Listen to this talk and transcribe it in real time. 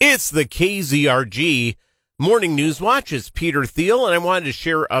It's the KZRG Morning News Watch. It's Peter Thiel, and I wanted to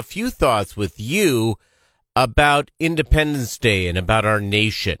share a few thoughts with you about Independence Day and about our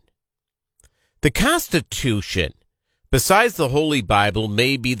nation. The Constitution, besides the Holy Bible,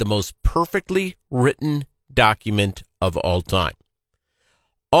 may be the most perfectly written document of all time.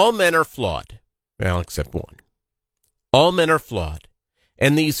 All men are flawed. Well, except one. All men are flawed.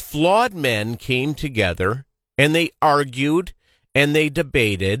 And these flawed men came together, and they argued, and they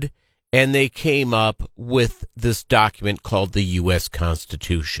debated, and they came up with this document called the U.S.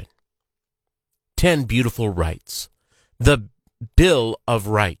 Constitution. 10 beautiful rights. The Bill of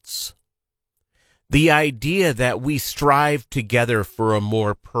Rights. The idea that we strive together for a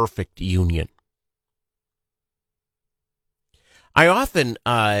more perfect union. I often,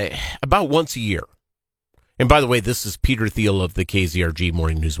 about once a year, and by the way, this is Peter Thiel of the KZRG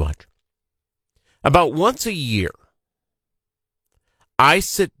Morning News Watch. About once a year, I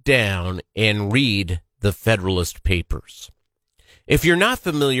sit down and read the Federalist Papers. If you're not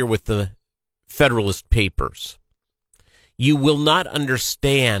familiar with the Federalist Papers, you will not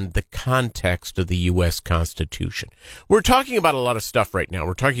understand the context of the U.S. Constitution. We're talking about a lot of stuff right now.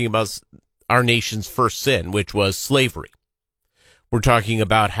 We're talking about our nation's first sin, which was slavery. We're talking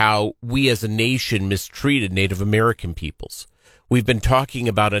about how we as a nation mistreated Native American peoples. We've been talking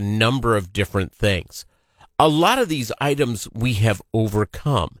about a number of different things. A lot of these items we have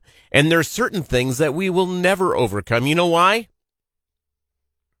overcome, and there are certain things that we will never overcome. You know why?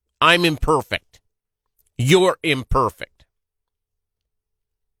 I'm imperfect. You're imperfect.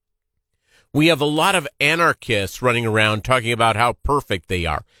 We have a lot of anarchists running around talking about how perfect they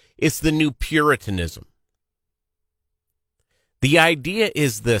are. It's the new Puritanism. The idea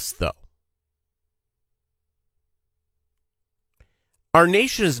is this, though. Our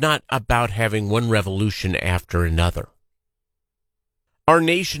nation is not about having one revolution after another. Our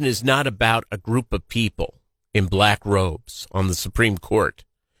nation is not about a group of people in black robes on the Supreme Court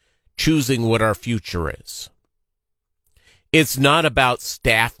choosing what our future is. It's not about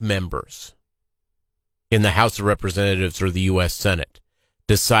staff members in the House of Representatives or the U.S. Senate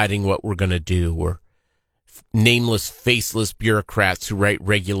deciding what we're going to do, or nameless, faceless bureaucrats who write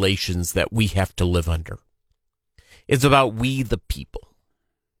regulations that we have to live under. It's about we the people.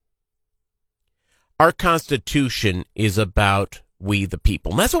 Our Constitution is about we the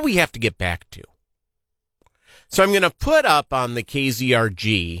people. And that's what we have to get back to. So I'm going to put up on the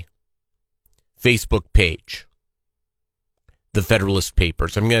KZRG Facebook page the Federalist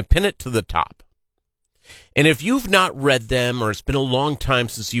Papers. I'm going to pin it to the top. And if you've not read them, or it's been a long time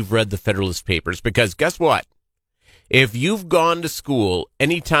since you've read the Federalist Papers, because guess what? If you've gone to school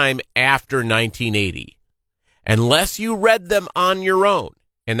anytime after 1980, unless you read them on your own,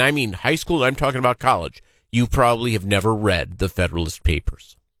 and I mean high school, I'm talking about college, you probably have never read the Federalist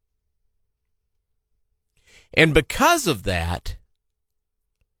Papers. And because of that,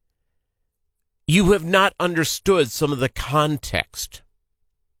 you have not understood some of the context.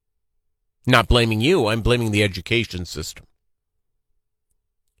 Not blaming you, I'm blaming the education system.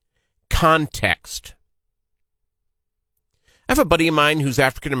 Context. I have a buddy of mine who's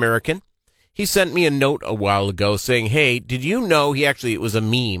African American. He sent me a note a while ago saying, hey, did you know, it was a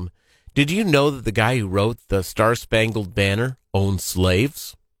meme. Did you know that the guy who wrote the Star-Spangled Banner owned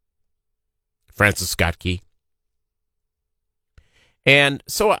slaves? Francis Scott Key. And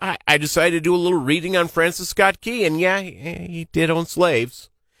so I decided to do a little reading on Francis Scott Key, and yeah, he did own slaves.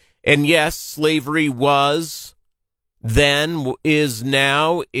 And yes, slavery was, then, is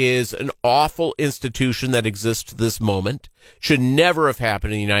now, is an awful institution that exists to this moment. Should never have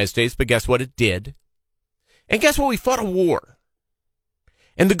happened in the United States, but guess what? It did. And guess what? We fought a war.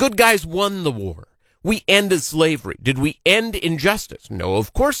 And the good guys won the war. We ended slavery. Did we end injustice? No,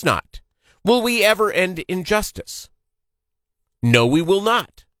 of course not. Will we ever end injustice? No, we will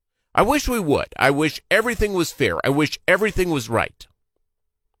not. I wish we would. I wish everything was fair. I wish everything was right.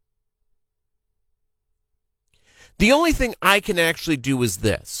 The only thing I can actually do is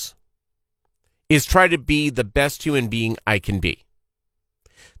this, is try to be the best human being I can be.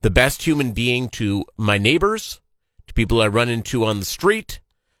 The best human being to my neighbors, to people I run into on the street,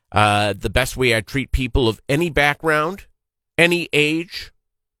 the best way I treat people of any background, any age.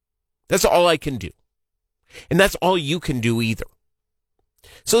 That's all I can do. And that's all you can do either.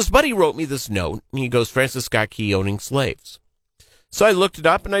 So this buddy wrote me this note, and he goes, Francis Scott Key owning slaves. So I looked it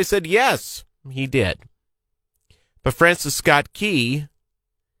up, and I said, yes, he did. But Francis Scott Key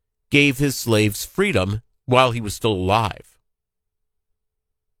gave his slaves freedom while he was still alive.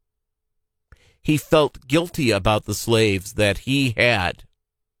 He felt guilty about the slaves that he had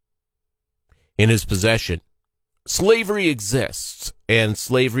in his possession Slavery exists, and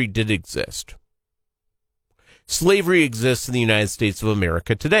slavery did exist. Slavery exists in the United States of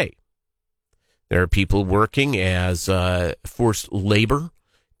America today. There are people working as forced labor,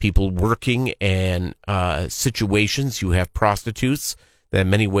 people working in situations. You have prostitutes that in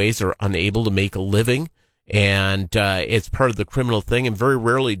many ways are unable to make a living, and it's part of the criminal thing. And very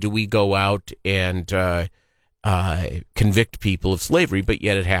rarely do we go out and convict people of slavery, but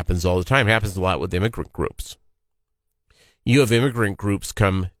yet it happens all the time. It happens a lot with immigrant groups. You have immigrant groups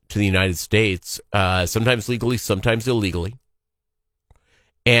come to the United States, sometimes legally, sometimes illegally,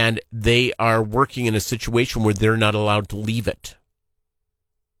 and they are working in a situation where they're not allowed to leave it,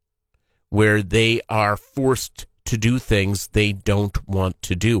 where they are forced to do things they don't want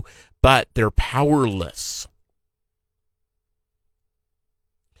to do, but they're powerless.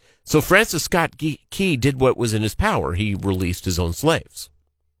 So Francis Scott Key did what was in his power. He released his own slaves.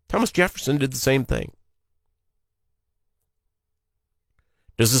 Thomas Jefferson did the same thing.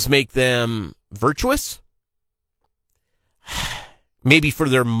 Does this make them virtuous? Maybe for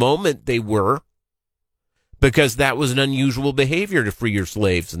their moment they were, because that was an unusual behavior to free your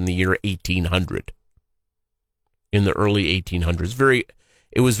slaves in the year 1800. In the early 1800s.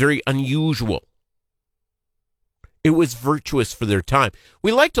 It was very unusual. It was virtuous for their time.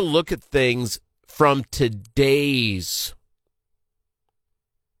 We like to look at things from today's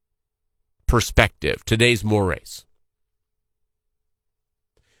perspective, today's mores.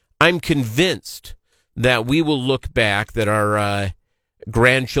 I'm convinced that we will look back, that our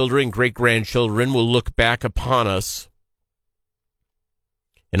grandchildren, great-grandchildren will look back upon us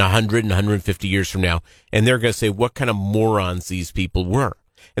in 100 and 150 years from now, and they're going to say what kind of morons these people were.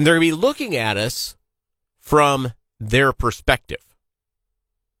 And they're going to be looking at us from their perspective.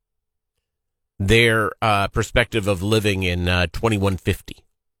 Their perspective of living in 2150.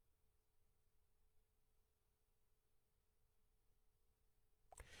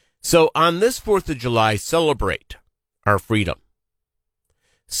 So on this 4th of July, celebrate our freedom.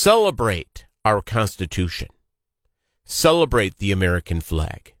 Celebrate our Constitution. Celebrate the American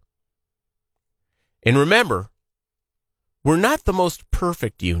flag. And remember, we're not the most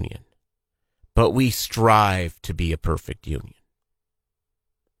perfect union, but we strive to be a perfect union.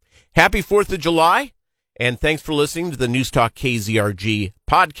 Happy 4th of July, and thanks for listening to the News Talk KZRG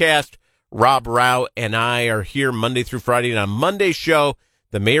podcast. Rob Rao and I are here Monday through Friday, and on Monday's show,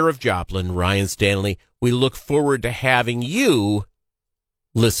 the mayor of Joplin, Ryan Stanley. We look forward to having you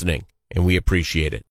listening, and we appreciate it.